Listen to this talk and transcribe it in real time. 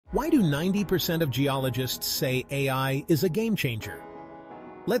Why do 90% of geologists say AI is a game changer?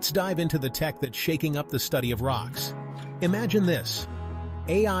 Let's dive into the tech that's shaking up the study of rocks. Imagine this: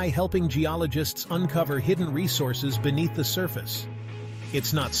 AI helping geologists uncover hidden resources beneath the surface.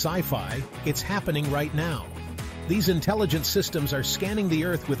 It's not sci-fi, it's happening right now. These intelligent systems are scanning the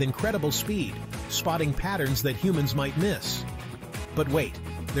Earth with incredible speed, spotting patterns that humans might miss. But wait,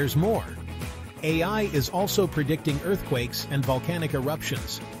 there's more. AI is also predicting earthquakes and volcanic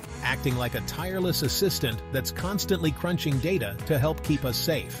eruptions, acting like a tireless assistant that's constantly crunching data to help keep us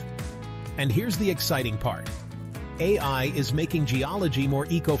safe. And here's the exciting part. AI is making geology more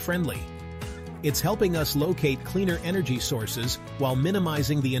eco-friendly. It's helping us locate cleaner energy sources while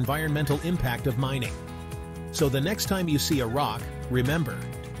minimizing the environmental impact of mining. So the next time you see a rock, remember,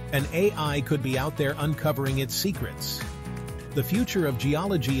 an AI could be out there uncovering its secrets. The future of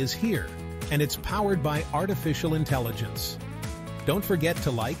geology is here, and it's powered by artificial intelligence. Don't forget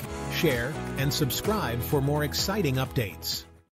to like, share, and subscribe for more exciting updates.